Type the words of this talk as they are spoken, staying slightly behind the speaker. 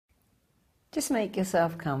Just make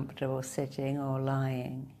yourself comfortable sitting or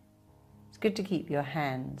lying. It's good to keep your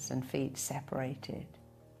hands and feet separated.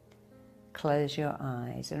 Close your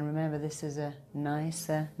eyes and remember this is a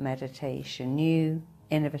nicer meditation, new,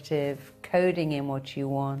 innovative, coding in what you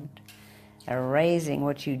want, erasing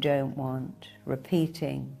what you don't want,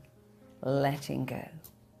 repeating, letting go.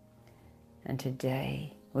 And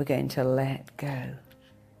today we're going to let go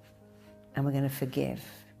and we're going to forgive.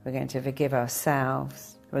 We're going to forgive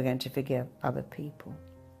ourselves. We're going to forgive other people.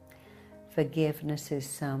 Forgiveness is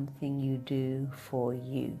something you do for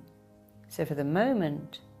you. So for the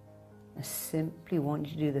moment, I simply want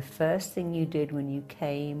you to do the first thing you did when you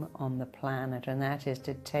came on the planet, and that is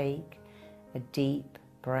to take a deep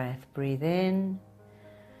breath. Breathe in,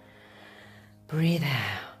 breathe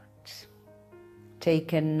out.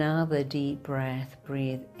 Take another deep breath.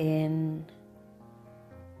 Breathe in,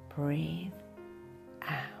 breathe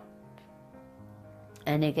out.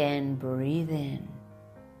 And again, breathe in,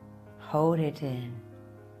 hold it in,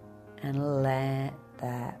 and let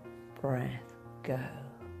that breath go.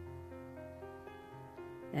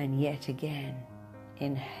 And yet again,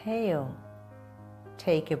 inhale,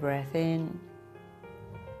 take a breath in,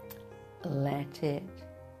 let it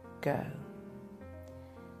go.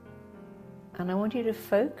 And I want you to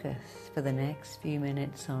focus for the next few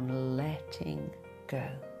minutes on letting go.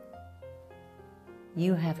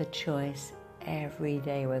 You have a choice every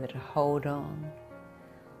day whether to hold on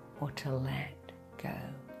or to let go.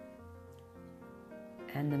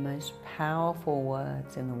 And the most powerful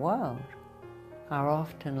words in the world are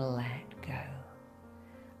often let go.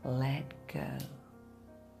 Let go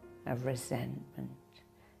of resentment.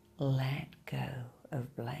 Let go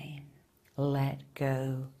of blame. Let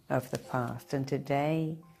go of the past. And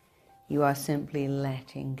today you are simply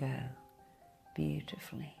letting go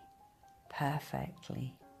beautifully,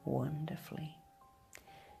 perfectly, wonderfully.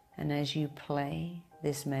 And as you play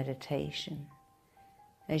this meditation,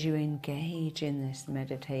 as you engage in this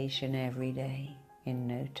meditation every day, in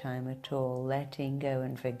no time at all, letting go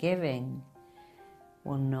and forgiving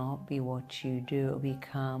will not be what you do, it will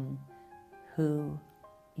become who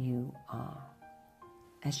you are.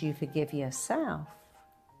 As you forgive yourself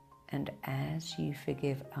and as you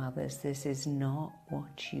forgive others, this is not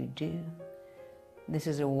what you do. This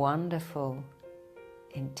is a wonderful,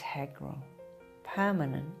 integral,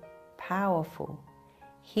 permanent, powerful,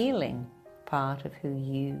 healing part of who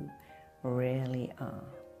you really are.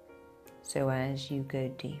 So as you go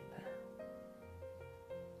deeper,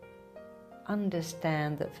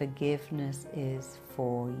 understand that forgiveness is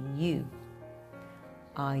for you.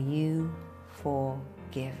 Are you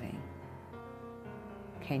forgiving?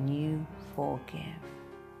 Can you forgive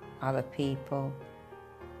other people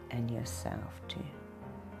and yourself too?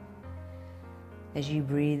 As you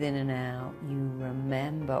breathe in and out, you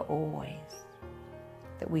remember always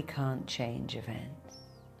that we can't change events,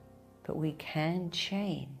 but we can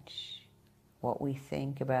change what we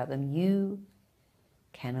think about them. You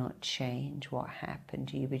cannot change what happened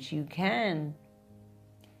to you, but you can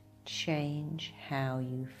change how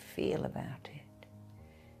you feel about it.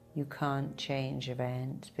 You can't change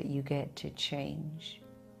events, but you get to change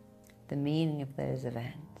the meaning of those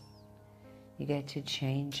events. You get to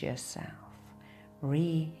change yourself.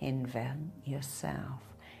 Reinvent yourself,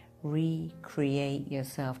 recreate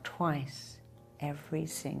yourself twice every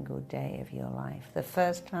single day of your life. The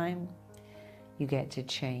first time, you get to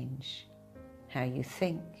change how you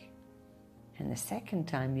think, and the second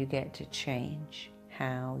time, you get to change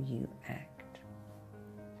how you act.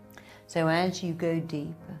 So as you go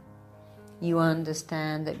deeper, you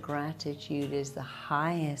understand that gratitude is the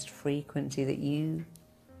highest frequency that you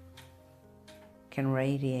can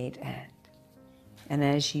radiate at. And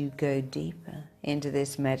as you go deeper into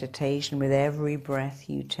this meditation, with every breath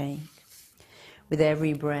you take, with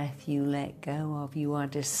every breath you let go of, you are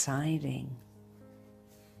deciding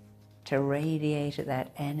to radiate at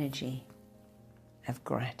that energy of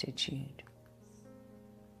gratitude.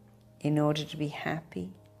 In order to be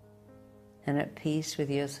happy and at peace with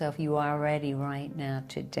yourself, you are ready right now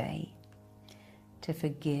today to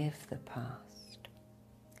forgive the past,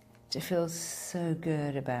 to feel so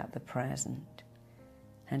good about the present,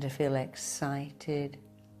 and to feel excited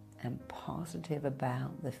and positive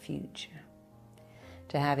about the future.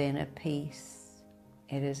 To have inner peace,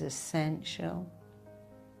 it is essential,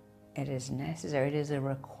 it is necessary, it is a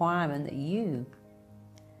requirement that you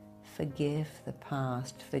forgive the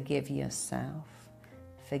past, forgive yourself,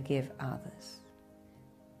 forgive others.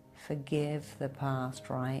 Forgive the past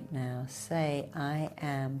right now. Say, I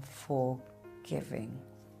am forgiving.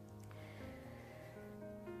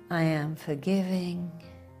 I am forgiving.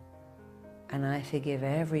 And I forgive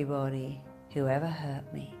everybody whoever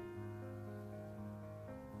hurt me.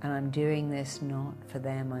 And I'm doing this not for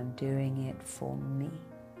them, I'm doing it for me.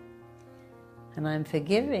 And I'm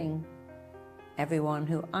forgiving everyone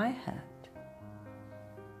who I hurt.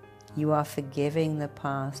 You are forgiving the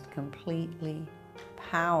past completely,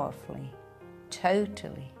 powerfully,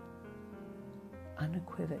 totally,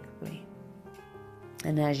 unequivocally.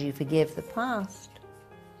 And as you forgive the past,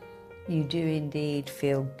 you do indeed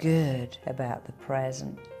feel good about the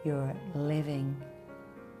present. You're living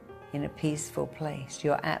in a peaceful place.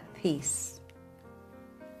 You're at peace.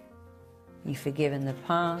 You've forgiven the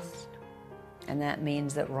past, and that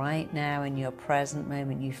means that right now in your present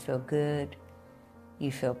moment you feel good,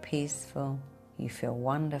 you feel peaceful, you feel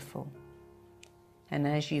wonderful. And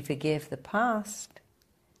as you forgive the past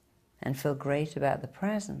and feel great about the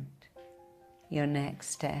present, your next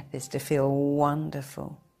step is to feel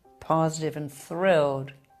wonderful, positive and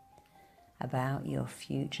thrilled about your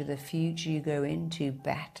future, the future you go into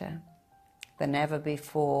better than ever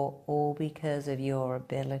before, all because of your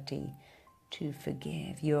ability to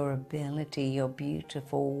forgive, your ability, your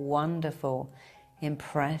beautiful, wonderful,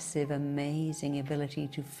 impressive, amazing ability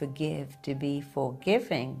to forgive, to be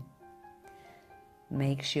forgiving,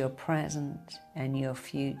 makes your present and your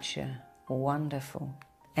future wonderful,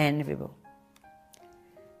 enviable.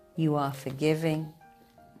 You are forgiving,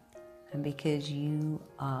 and because you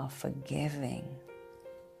are forgiving,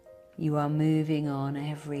 you are moving on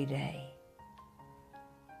every day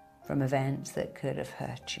from events that could have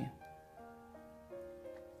hurt you.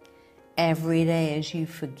 Every day as you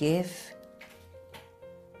forgive,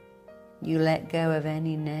 you let go of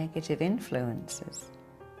any negative influences.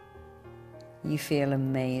 You feel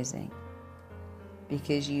amazing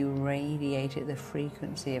because you radiated the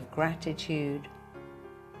frequency of gratitude,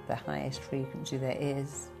 the highest frequency there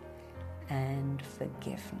is, and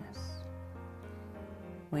forgiveness.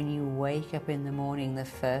 When you wake up in the morning, the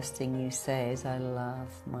first thing you say is, I love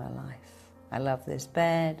my life. I love this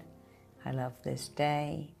bed. I love this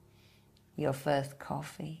day. Your first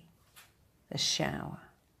coffee, the shower,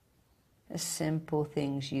 the simple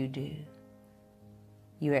things you do.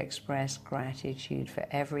 You express gratitude for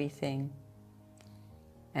everything.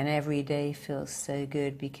 And every day feels so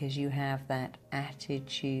good because you have that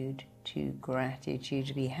attitude to gratitude,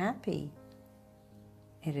 to be happy.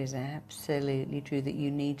 It is absolutely true that you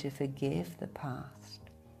need to forgive the past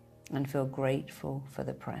and feel grateful for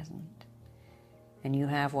the present. And you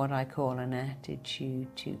have what I call an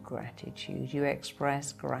attitude to gratitude. You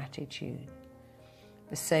express gratitude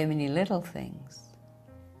for so many little things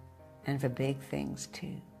and for big things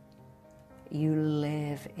too. You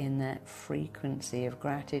live in that frequency of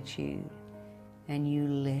gratitude, and you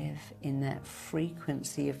live in that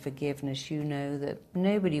frequency of forgiveness. You know that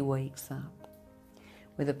nobody wakes up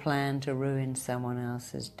with a plan to ruin someone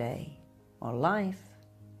else's day or life.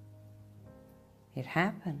 It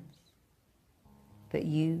happens. But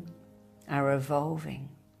you are evolving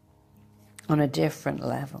on a different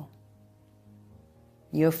level.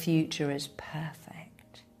 Your future is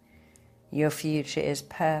perfect. Your future is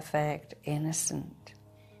perfect, innocent,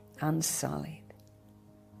 unsullied.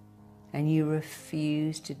 And you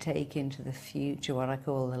refuse to take into the future what I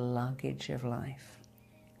call the luggage of life.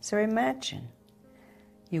 So imagine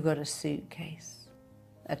you've got a suitcase,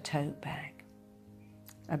 a tote bag,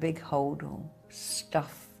 a big holdall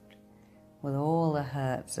stuffed with all the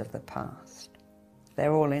hurts of the past.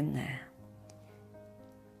 They're all in there.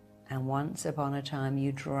 And once upon a time,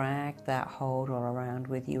 you dragged that holdall around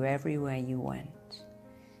with you everywhere you went.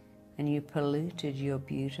 And you polluted your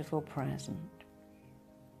beautiful present.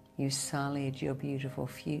 You sullied your beautiful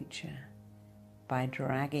future by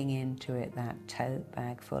dragging into it that tote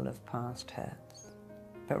bag full of past hurts.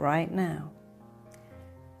 But right now,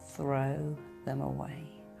 throw them away.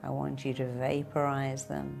 I want you to vaporize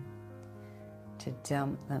them, to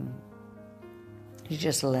dump them, to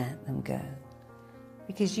just let them go.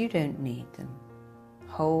 Because you don't need them.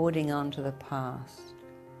 Holding on to the past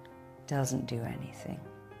doesn't do anything.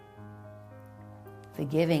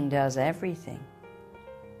 Forgiving does everything.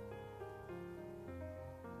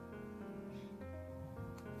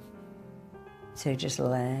 So just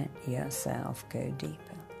let yourself go deeper.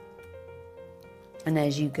 And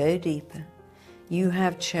as you go deeper, you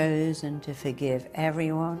have chosen to forgive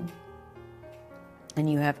everyone, and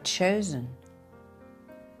you have chosen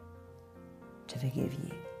to forgive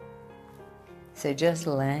you. So just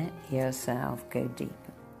let yourself go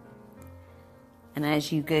deeper. And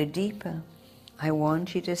as you go deeper, I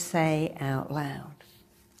want you to say out loud,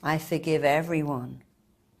 I forgive everyone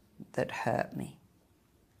that hurt me.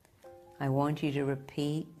 I want you to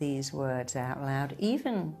repeat these words out loud,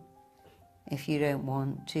 even if you don't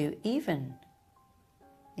want to, even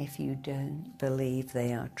if you don't believe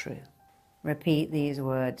they are true. Repeat these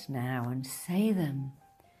words now and say them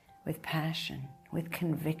with passion, with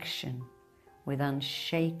conviction, with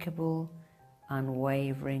unshakable,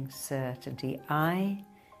 unwavering certainty. I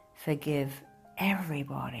forgive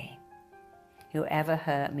everybody who ever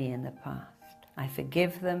hurt me in the past. I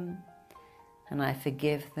forgive them, and I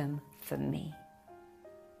forgive them for me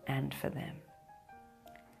and for them.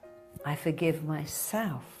 I forgive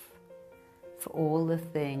myself for all the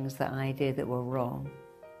things that I did that were wrong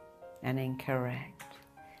and incorrect.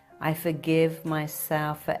 I forgive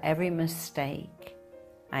myself for every mistake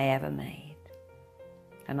I ever made.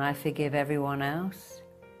 And I forgive everyone else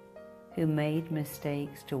who made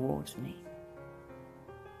mistakes towards me.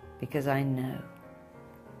 Because I know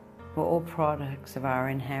we're all products of our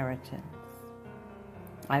inheritance.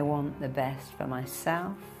 I want the best for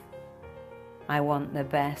myself. I want the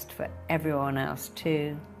best for everyone else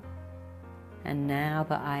too. And now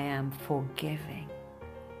that I am forgiving,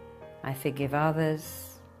 I forgive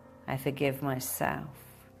others, I forgive myself.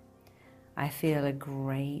 I feel a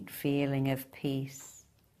great feeling of peace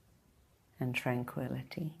and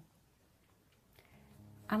tranquility.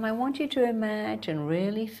 And I want you to imagine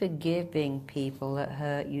really forgiving people that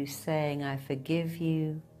hurt you, saying, I forgive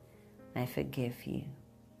you, I forgive you,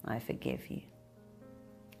 I forgive you.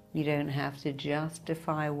 You don't have to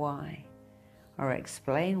justify why or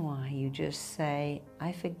explain why. You just say,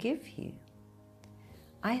 I forgive you.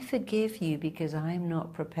 I forgive you because I'm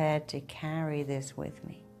not prepared to carry this with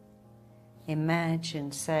me.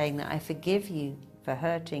 Imagine saying that I forgive you for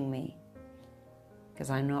hurting me because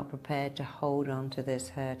I'm not prepared to hold on to this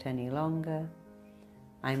hurt any longer.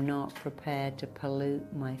 I'm not prepared to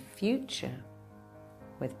pollute my future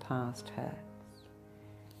with past hurts.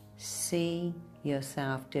 See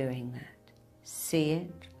yourself doing that. See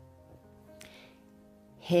it.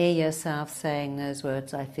 Hear yourself saying those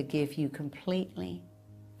words, I forgive you completely,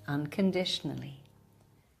 unconditionally,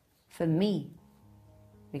 for me,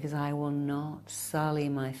 because I will not sully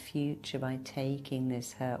my future by taking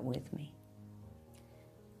this hurt with me.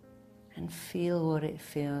 And feel what it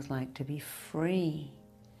feels like to be free,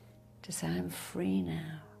 to say, I'm free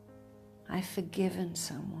now. I've forgiven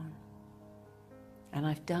someone, and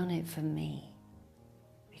I've done it for me,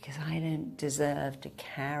 because I don't deserve to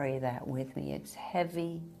carry that with me. It's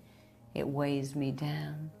heavy, it weighs me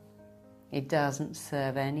down, it doesn't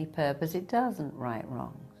serve any purpose, it doesn't right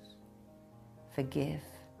wrongs. Forgive,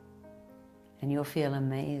 and you'll feel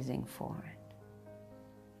amazing for it.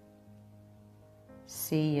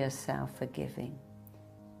 See yourself forgiving.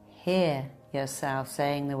 Hear yourself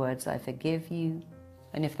saying the words, I forgive you.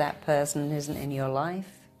 And if that person isn't in your life,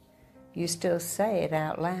 you still say it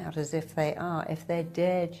out loud as if they are. If they're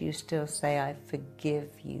dead, you still say, I forgive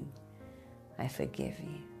you. I forgive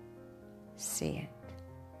you. See it.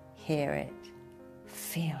 Hear it.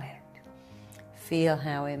 Feel it. Feel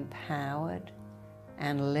how empowered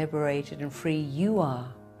and liberated and free you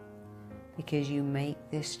are, because you make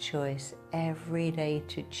this choice every day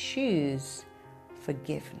to choose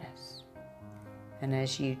forgiveness. And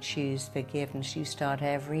as you choose forgiveness, you start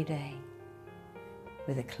every day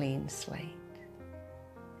with a clean slate.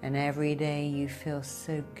 And every day you feel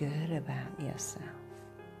so good about yourself.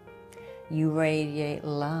 You radiate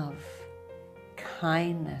love,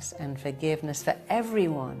 kindness, and forgiveness for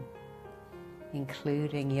everyone,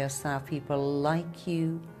 including yourself. People like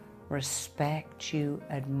you, respect you,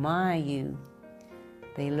 admire you.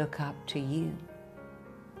 They look up to you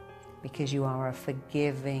because you are a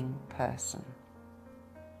forgiving person.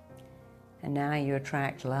 And now you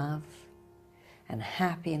attract love and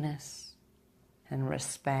happiness and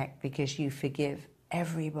respect because you forgive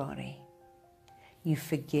everybody. You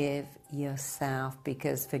forgive yourself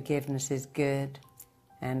because forgiveness is good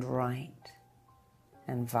and right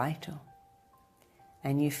and vital.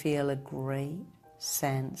 And you feel a great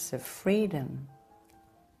sense of freedom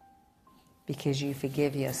because you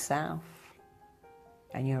forgive yourself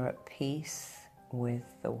and you're at peace with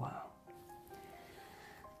the world.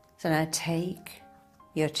 So now take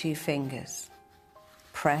your two fingers,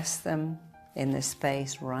 press them in the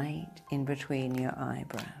space right in between your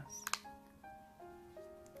eyebrows.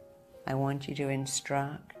 I want you to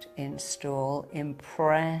instruct, install,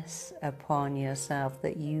 impress upon yourself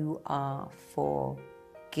that you are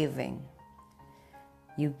forgiving.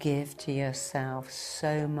 You give to yourself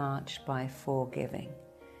so much by forgiving.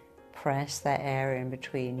 Press that area in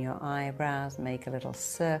between your eyebrows, make a little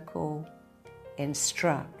circle,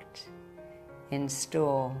 instruct,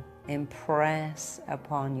 install, impress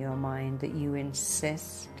upon your mind that you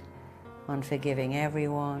insist on forgiving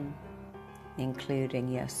everyone, including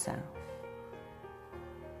yourself.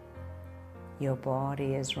 Your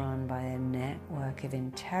body is run by a network of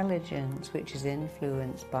intelligence which is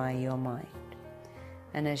influenced by your mind.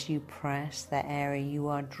 And as you press that area, you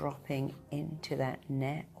are dropping into that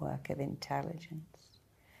network of intelligence.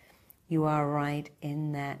 You are right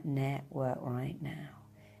in that network right now,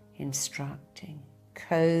 instructing,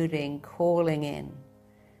 coding, calling in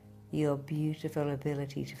your beautiful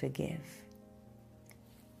ability to forgive.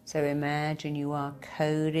 So imagine you are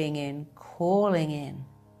coding in, calling in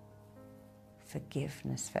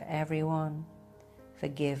forgiveness for everyone,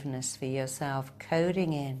 forgiveness for yourself,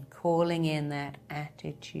 coding in, calling in that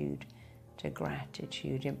attitude to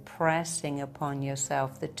gratitude, impressing upon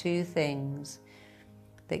yourself the two things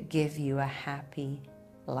that give you a happy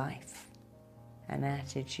life: an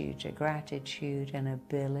attitude to gratitude, an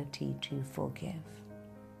ability to forgive.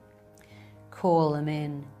 Call them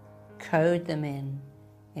in, code them in,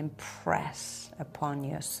 impress upon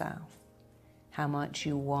yourself how much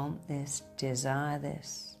you want this, desire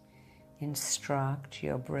this. Instruct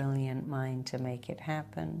your brilliant mind to make it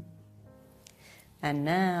happen. And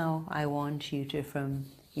now I want you to, from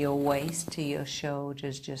your waist to your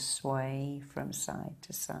shoulders, just sway from side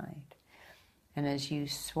to side. And as you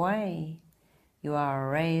sway, you are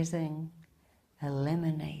erasing,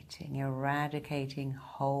 eliminating, eradicating,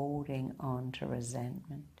 holding on to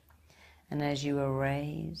resentment. And as you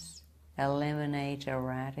erase, eliminate,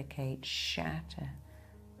 eradicate, shatter,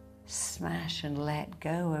 smash and let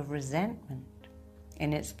go of resentment,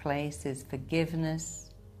 in its place is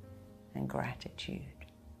forgiveness and gratitude.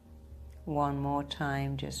 One more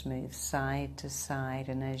time, just move side to side,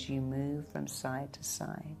 and as you move from side to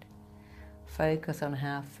side, focus on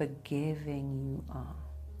how forgiving you are,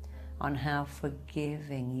 on how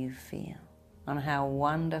forgiving you feel, on how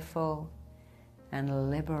wonderful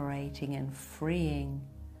and liberating and freeing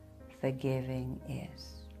forgiving is.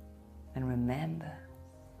 And remember,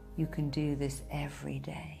 you can do this every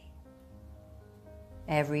day.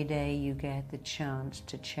 Every day you get the chance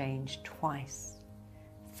to change twice.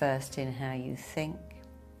 First in how you think,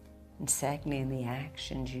 and secondly in the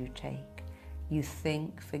actions you take. You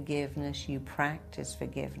think forgiveness, you practice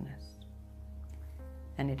forgiveness.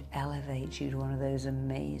 And it elevates you to one of those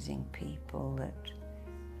amazing people that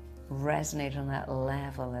resonate on that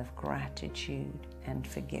level of gratitude and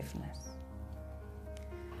forgiveness.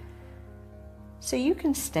 So you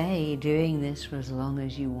can stay doing this for as long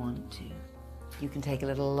as you want to. You can take a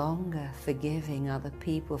little longer, forgiving other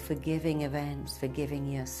people, forgiving events, forgiving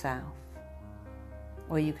yourself.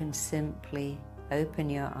 Or you can simply open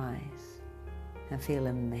your eyes and feel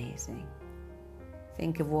amazing.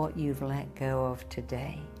 Think of what you've let go of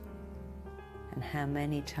today and how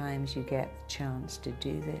many times you get the chance to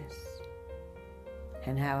do this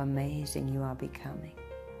and how amazing you are becoming.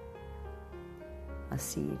 I'll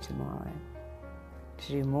see you tomorrow to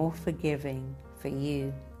do more forgiving for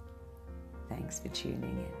you. Thanks for tuning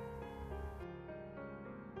in.